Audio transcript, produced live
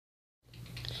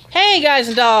Hey guys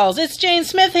and dolls, it's Jane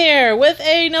Smith here with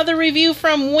another review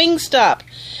from Wingstop.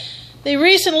 They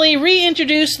recently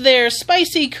reintroduced their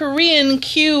spicy Korean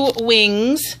Q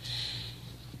wings,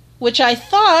 which I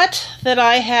thought that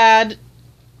I had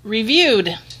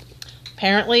reviewed.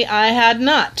 Apparently I had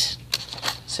not.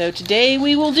 So today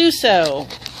we will do so.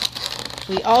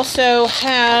 We also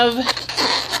have,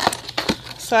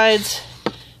 besides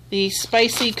the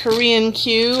spicy Korean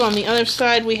Q, on the other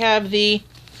side we have the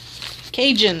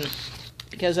Cajun,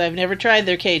 because I've never tried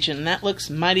their Cajun. That looks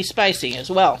mighty spicy as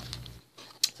well.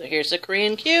 So here's the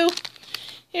Korean Q.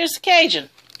 Here's the Cajun.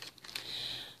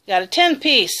 Got a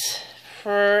 10-piece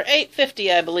for $8.50,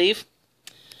 I believe.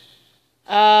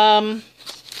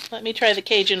 Let me try the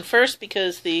Cajun first,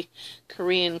 because the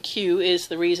Korean Q is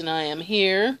the reason I am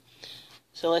here.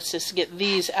 So let's just get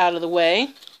these out of the way.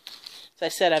 As I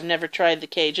said, I've never tried the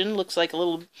Cajun. Looks like a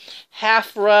little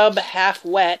half rub, half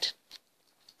wet.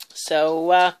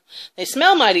 So, they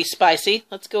smell mighty spicy.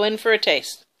 Let's go in for a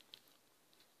taste.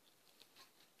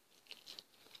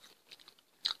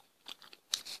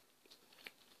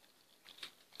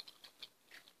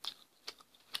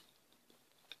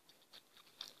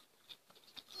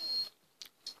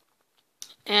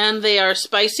 And they are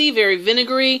spicy, very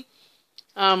vinegary,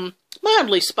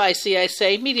 mildly spicy, I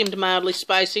say, medium to mildly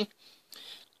spicy.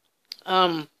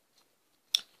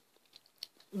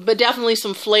 But definitely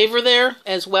some flavor there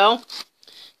as well.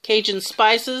 Cajun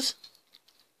spices.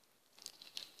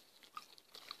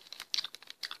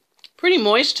 Pretty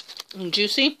moist and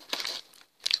juicy.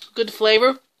 Good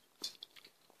flavor.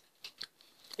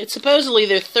 It's supposedly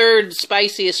their third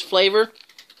spiciest flavor.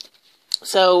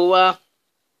 So,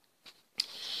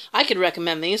 I could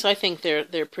recommend these. I think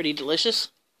they're pretty delicious.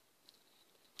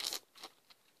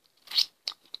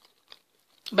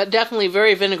 But definitely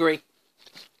very vinegary,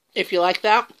 if you like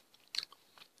that.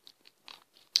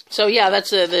 So yeah,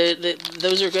 that's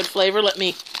those are good flavor. Let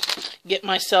me get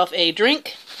myself a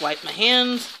drink, wipe my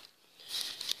hands,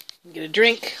 get a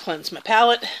drink, cleanse my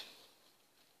palate.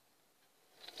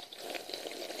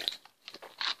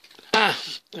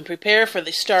 And prepare for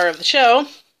the star of the show,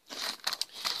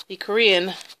 the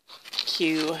Korean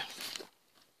Q.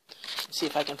 Let's see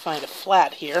if I can find a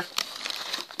flat here.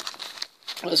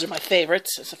 Those are my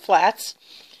favorites, as the flats.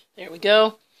 There we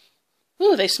go.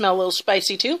 Ooh, they smell a little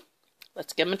spicy too.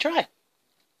 Let's give them a try.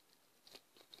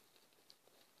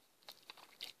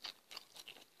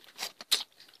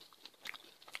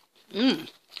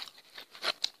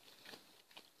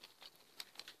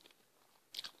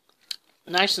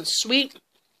 Nice and sweet,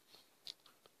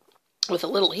 with a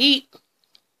little heat.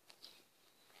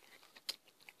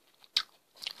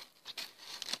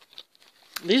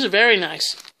 These are very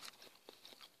nice.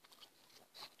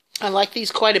 I like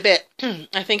these quite a bit.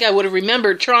 I think I would have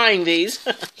remembered trying these.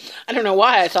 I don't know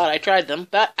why I thought I tried them,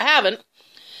 but I haven't.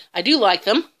 I do like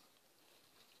them.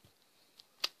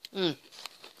 Let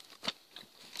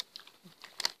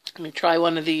me try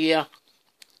one of the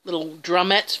little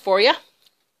drumettes for you.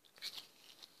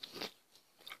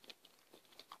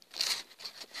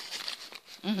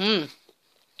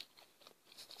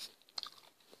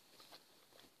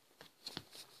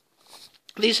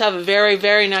 These have a very,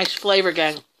 very nice flavor,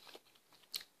 gang.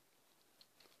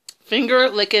 Finger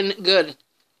licking good.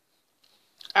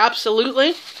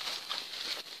 Absolutely.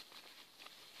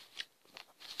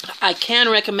 I can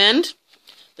recommend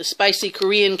the spicy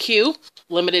Korean Q,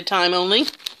 limited time only,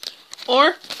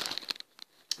 or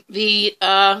the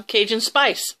Cajun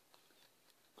Spice.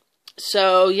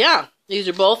 So yeah, these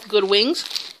are both good wings,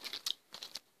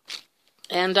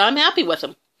 and I'm happy with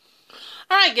them.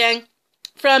 Alright, gang.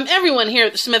 From everyone here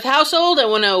at the Smith household, I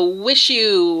want to wish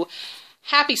you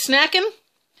happy snacking.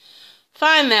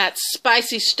 Find that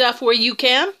spicy stuff where you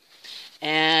can.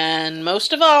 And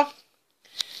most of all,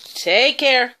 take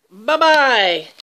care. Bye-bye.